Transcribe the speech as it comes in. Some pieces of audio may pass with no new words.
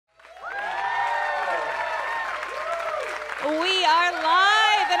We are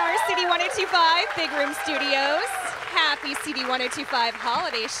live in our CD 1025 Big Room Studios. Happy CD 1025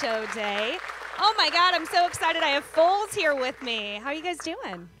 Holiday Show Day. Oh my God, I'm so excited. I have Foals here with me. How are you guys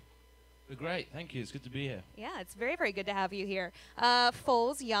doing? We're great, thank you. It's good to be here. Yeah, it's very, very good to have you here.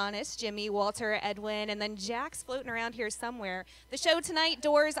 Foals, Giannis, Jimmy, Walter, Edwin, and then Jack's floating around here somewhere. The show tonight,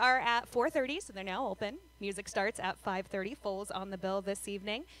 doors are at 4:30, so they're now open. Music starts at 5:30. Foals on the bill this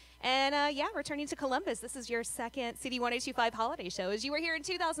evening. And yeah, returning to Columbus. This is your second CD 1025 holiday show, as you were here in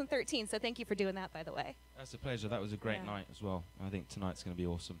 2013, so thank you for doing that, by the way. That's a pleasure. That was a great night as well. I think tonight's going to be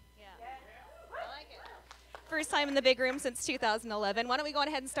awesome. Yeah. I like it. First time in the big room since 2011. Why don't we go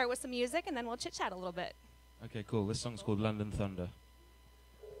ahead and start with some music, and then we'll chit-chat a little bit. Okay, cool. This song's called London Thunder.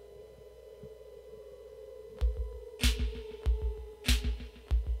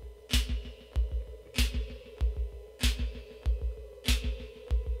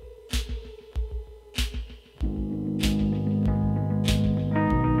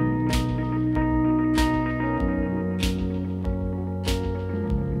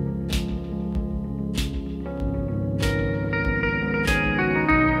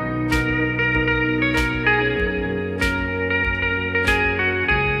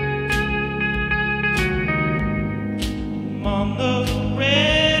 On the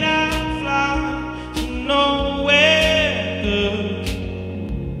red I fly to nowhere good.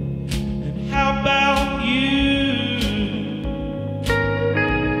 And how about you?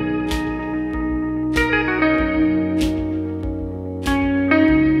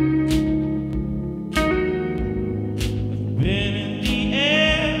 I've been in the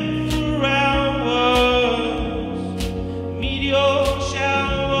air for hours, meteor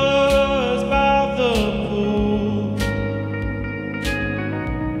showers by the pool.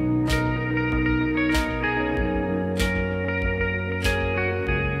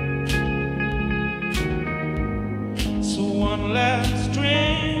 So one last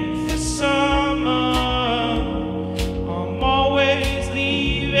drink for summer. I'm always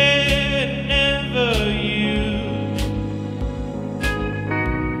leaving, never you.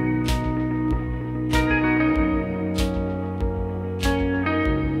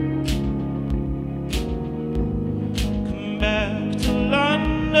 Come back to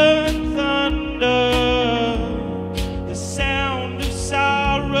London thunder. The sound of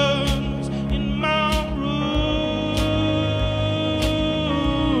sirens in my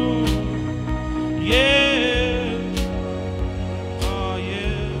yeah, oh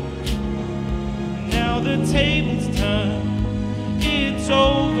yeah. Now the tables turn, it's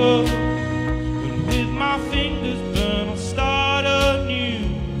over. And with my fingers burn, I'll start anew.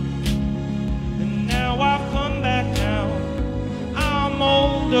 And now I've come back down, I'm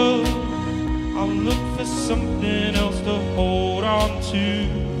older. I'll look for something else to hold on to.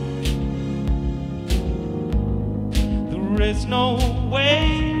 There is no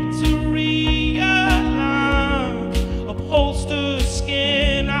way to realign, upholster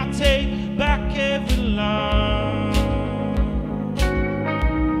skin, I take back every line.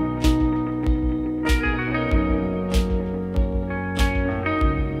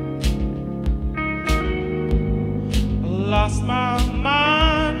 I lost my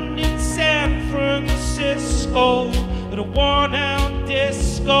mind in San Francisco at a worn-out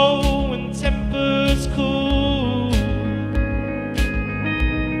disco when tempers cool.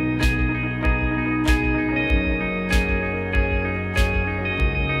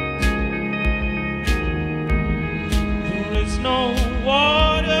 There is no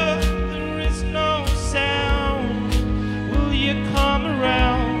water, there is no sound. Will you come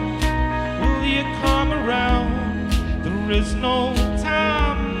around? Will you come around? There is no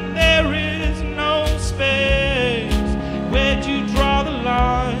time, there is no space. Where'd you draw the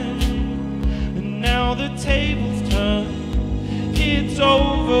line? And now the tables turn, it's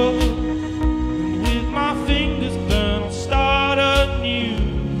over. And with my fingers burn, I'll start anew.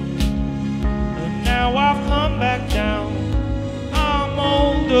 And now I've come back down, I'm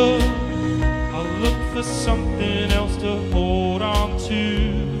older. I'll look for something else to hold on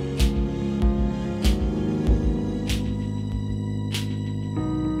to.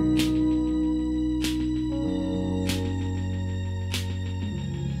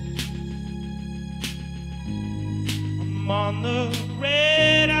 I'm on the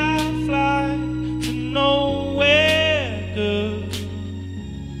red I fly to nowhere good.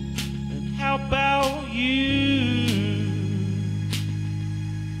 And how about you?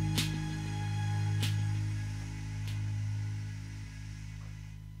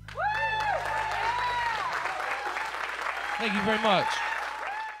 Thank you very much.